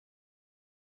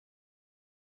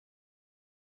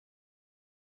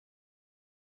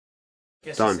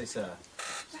Done.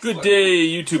 Good day,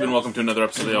 YouTube, and welcome to another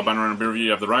episode of the Albino Rhino beer review. You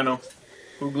have the Rhino,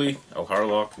 Hougly,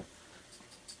 Harlock,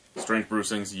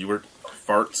 Strangebrewsings, Ewart,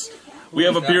 Farts. We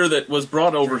have a beer that was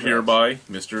brought over here by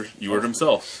Mr. Ewart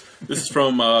himself. This is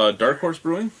from Dark Horse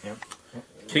Brewing,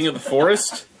 King of the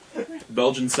Forest,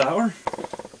 Belgian Sour.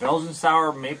 Belgian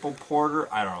Sour, Maple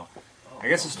Porter, I don't know. I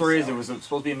guess the story is it was supposed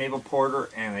to be a Maple Porter,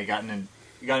 and they got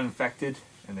infected,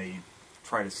 and they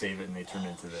tried to save it, and they turned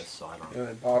into this, so I don't know.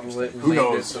 And bottled it and Who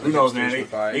knows? Who knows, man?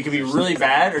 It could be really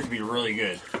bad, or it could be really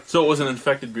good. So it was an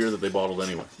infected beer that they bottled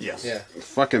anyway. Yes. Yeah.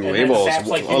 Fucking labels.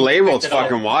 A label's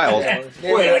fucking wild. Wait,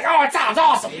 like, oh, it sounds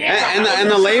awesome! Yeah.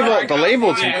 And the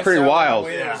label's pretty wild.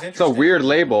 It's a weird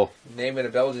label. Name it a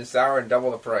Belgian sour and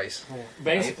double the price.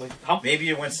 Basically. Maybe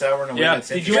it went sour in a way Yeah. that's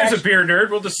Did you interesting. as a beer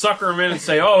nerd, we'll just sucker them in and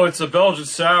say, oh, it's a Belgian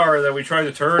sour that we tried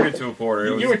to turn into a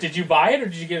porter. Did you buy it or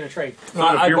did you get it in a trade?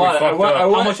 I bought it.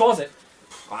 How much was it?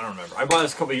 I don't remember. I bought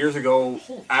this a couple of years ago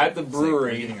at the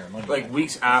brewery, like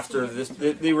weeks after this.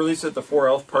 They released it at the 4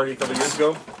 Elf party a couple of years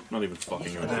ago. Not even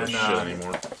fucking into this And, shit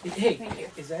anymore. Hey,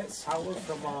 is that sour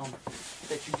from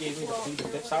that you gave me the Plead the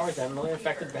Fifth sour? Is that another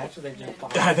infected batch or they just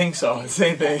bought? I think so.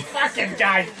 Same thing. Fucking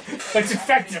guy, it's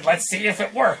infected. Let's see if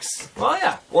it works. Well,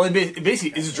 yeah. Well, it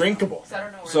basically is drinkable.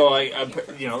 So I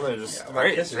you know, they're just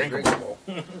right. It's drinkable.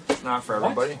 It's not for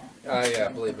everybody. Yeah,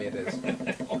 believe me, it is.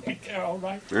 All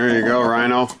right. There you go,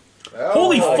 Rhino.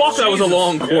 Holy fuck, that was a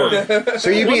long cork. So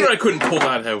you've I been I couldn't pull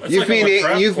that out. you've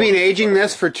been aging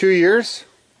this for 2 years?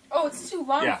 Oh, it's too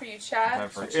long for you,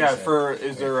 Chad. Yeah,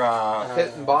 is there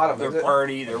Hit and bottom. their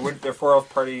party, their 4 Elf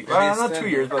party? Well, not 2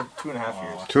 years, but 2.5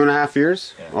 years. 2.5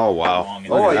 years? Oh wow!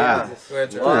 Look at that!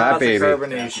 Look Look at that baby.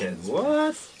 Carbonation.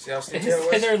 What? See how It sticky just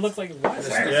it was? there looks like what?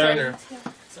 Yeah.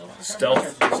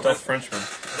 Stealth Frenchman.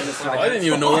 I didn't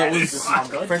even know that was...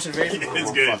 French invasion.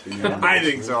 It's good. I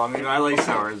think so. I mean, I like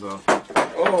sours though.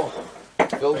 Oh,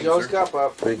 fill Joe's cup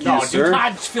up. Thank No, you, do sir.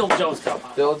 not fill Joe's cup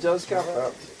up. Fill Joe's cup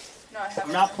up. No, I I'm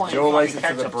haven't. not playing Joe likes fucking it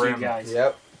to the catch up to you brim. guys.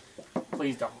 Yep.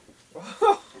 Please don't.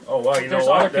 Oh, wow, you know There's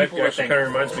what? other That people that actually think- kind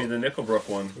of reminds me of the Nickelbrook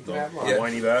one. The Yeah.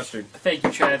 whiny bastard. Thank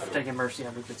you, Chad, for taking mercy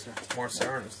on me, good sir. More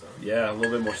sourness though. Yeah, a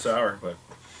little bit more sour, but...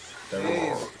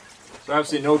 So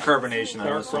obviously no carbonation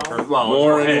on this one. Well,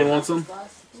 More, go anyone ahead. wants some?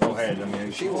 Go ahead. I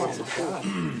mean, She wants it too.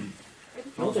 You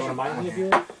know what this reminds me of you?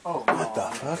 Oh, what the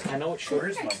fuck? I know it should. I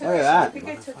took it. Look at that. I think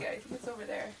I took it. I think it's over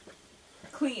there.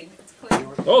 Clean. It's clean.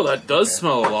 Oh, that does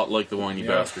smell a lot like the whiny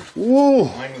bastard. Woo!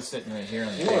 Mine was sitting right here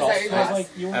on the You know what table. else smells like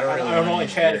you? I don't really I don't know, want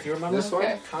Chad, to if you remember This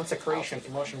one? Consecration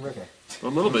from Russian River. A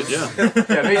little bit, yeah.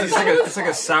 yeah, basically it's like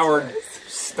a soured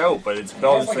stout, but it's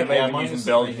Belgian. So they might have been using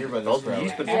Belgian here by this Belgian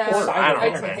yeast, but Yeah, porter. I don't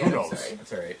know, took man. it. Who knows? Sorry.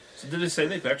 That's alright. So did they say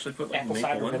they've actually put like Apple maple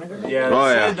cider in it? vinegar? Yeah, Oh,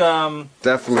 it yeah. said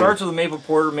Definitely. starts with a maple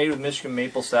porter made with Michigan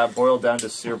maple sap, boiled down to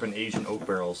syrup in Asian oak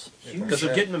barrels. Because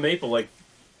of getting the maple, like,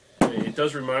 it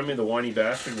does remind me of the whiny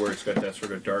bastard where it's got that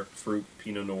sort of dark fruit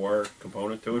Pinot Noir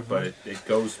component to it, but it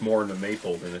goes more into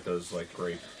maple than it does, like,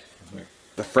 grape.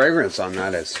 The fragrance on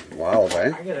that is wild,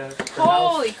 eh? I get a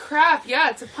Holy crap! Yeah,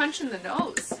 it's a punch in the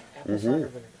nose apple cider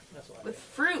vinegar. That's what I with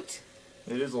fruit.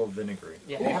 It is a little vinegary.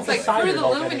 Yeah, It's apple like cider through the though,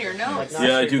 lumen in vinegar. your nose. Like, not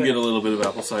Yeah, I straight do get a vinegar. little bit of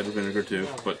apple cider vinegar too.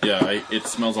 But yeah, it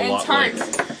smells a And lot tart.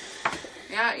 like...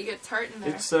 Yeah, you get tart in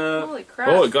there. It's Holy crap!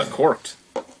 Oh, it got corked.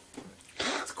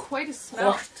 It's quite a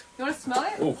smell. You want to smell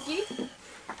it, Ooh. Keith?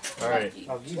 all right.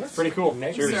 Oh, geez. Pretty cool.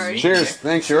 Cheers. Sorry. Cheers.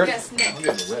 Thanks, Stuart. Yes,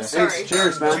 Nick. Sorry.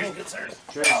 Cheers, man.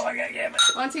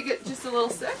 Want to take it just a little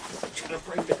sip? You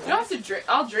don't have to drink.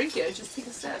 I'll drink it. Just take a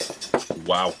sip.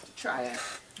 Wow. Try it.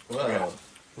 Whoa.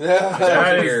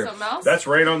 That is, Something else? that's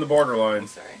right on the borderline.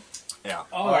 Sorry. Yeah.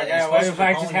 Oh my god, what if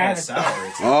I just had it?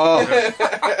 Oh,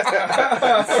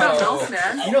 Something else,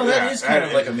 man. You know, that is kind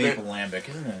of Yeah, like a it- maple lambic,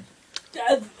 isn't it?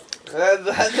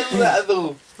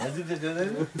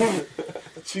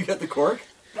 You got the cork?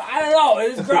 I don't know,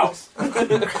 it was gross.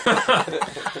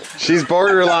 she's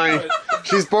borderline.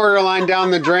 She's borderline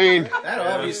down the drain. That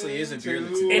obviously is a beer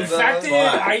that's... Infected,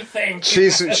 I think.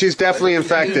 She's definitely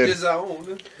infected.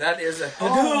 That is a.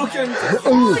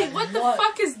 Holy, what the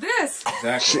fuck is this?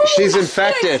 She's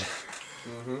infected.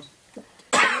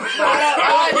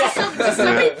 Does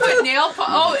somebody put nail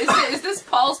is this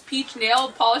Paul's Peach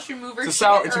nail polish remover? It's a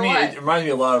sour. shit, To or me, what? it reminds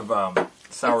me a lot of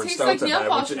sour It tastes stouts like I've nail had,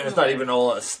 polish and it's not remover. even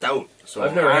all a stout. So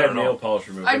I've never I had don't know. nail polish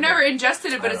remover. I've never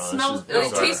ingested it, but I it know, smells. this is It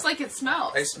bizarre. tastes like it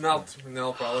smells. I smelled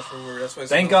nail polish remover. That's why.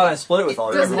 Thank God I split it with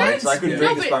all Doesn't everyone, it? so I couldn't No,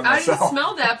 drink this by but I didn't myself.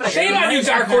 smell that. But Shame I on you,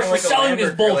 Dark Horse, for selling this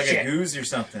Like a bullshit. goose or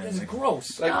something. It's Like,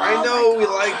 gross. Like Oh I know my we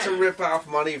God. like to rip off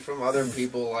money from other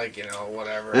people, like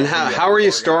whatever. And how are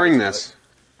you storing this?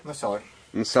 My cellar.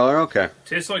 In the cellar? Okay.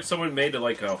 Tastes like someone made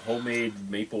like a homemade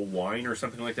maple wine or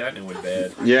something like that, and it went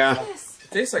bad. Yeah. Yes.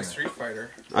 tastes like Street Fighter.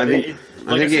 I think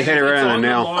you hit it right on the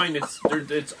nail. Line, it's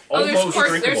There's almost quirks.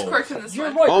 drinkable. There's quirks in this You're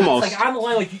one. right. Almost. It's like on the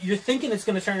line, like you're thinking it's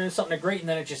going to turn into something great, and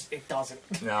then it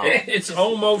doesn't. No. It's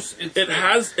almost. It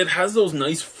has those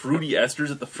nice fruity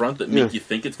esters at the front that make you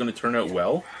think it's going to turn out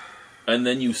well, and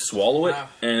then you swallow it,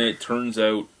 and it turns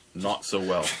out not so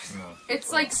well.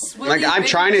 It's like Like I'm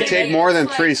trying to take more than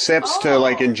 3 sips to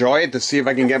like enjoy it to see if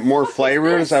I can get more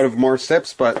flavors out of more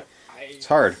sips, but it's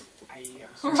hard.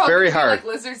 It's very hard. Like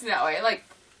lizards now, eh? Like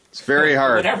It's very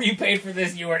hard. Whatever you paid for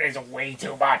this, Ewart, is way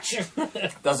too much.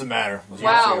 Doesn't matter.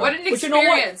 wow, what an But you know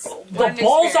what? experience! The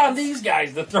balls on these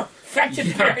guys that throw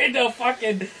infected beer into a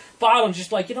fucking bottle,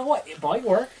 just like, you know what? It might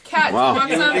work. Cat, Wow.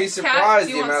 do you want You'd some? be Cat, surprised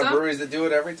do the you want amount of some? breweries that do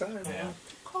it every time. Yeah.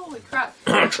 Holy crap!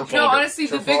 No, honestly,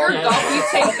 the bigger gulp you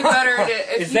take, the better it is.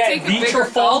 If Is you that take a bigger gulp,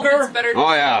 Trafalgar? it's better.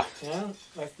 Oh yeah. Yeah,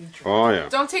 that's the truth. Oh yeah.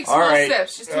 Don't take small Alright.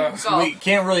 sips. Just take a gulp. We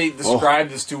can't really describe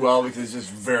this too well because it's just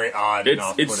very odd and It's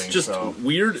off-putting. just so.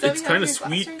 weird. So It's we kind of have your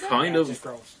sweet, glass right kind Yeah, of just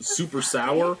gross. super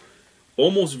sour,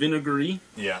 almost vinegary.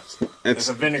 Yeah. It's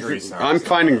a vinegary sour. I'm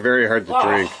finding very hard to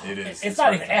drink. It is. It's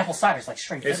not even apple cider, it's like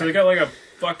straight Okay, so we vinegar. got like a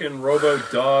fucking robo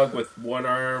dog with one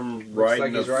arm riding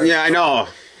like he's a, riding- Yeah, I know.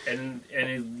 and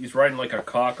he's riding like a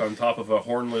cock on top of a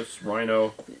hornless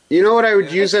rhino. You know what I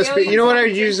would use this? You know what I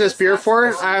would use this beer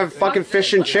for? I have fucking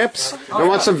fish and chips. I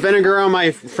want some vinegar on my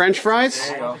French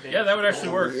fries. Yeah, that would actually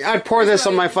work. I'd pour this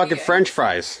on my fucking French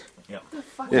fries. Yeah.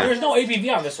 There's no ABV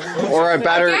on this one. Or I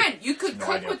batter. Again, you could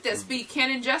cook with this, but you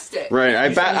can't ingest it. Right.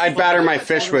 I'd batter my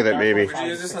fish with it maybe. Would you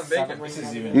use this on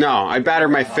bacon? No, I batter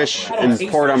my fish and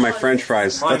pour it on my French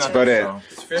fries. That's about it.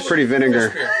 It's pretty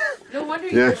vinegar. No wonder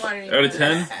you Yeah. didn't want any. Out of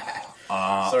 10,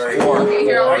 Sorry. Okay,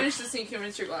 here, I'll finish this and you can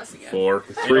rinse your glass again. 4.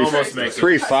 It almost makes it.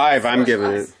 3.5. I'm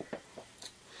giving it.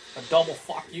 A double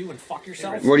fuck you and fuck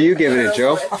yourself. What are you giving it,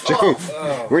 Joe? Joe.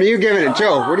 What are you giving it,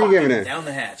 Joe? What are you giving it? Down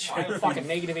the hatch. I'm fucking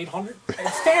negative 800.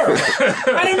 It's terrible.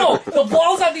 I don't know. The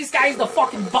balls on these guys to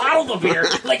fucking bottle the beer.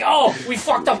 Like, oh, we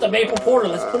fucked up the maple porter.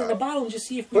 Let's put it in the bottle and just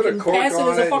see if we Put a can cork pass it on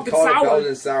as it a and fucking call it sour.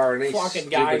 Belgian sour. And Fucking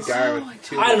stupid guys. guy with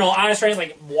too I don't know. Honest range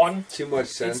like 1. Too much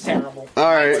It's sense. terrible. All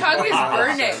right. Tongue is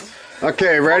burning.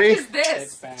 Okay, ready? What is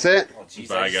this? That's it.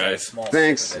 Bye, guys.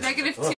 Thanks. -2.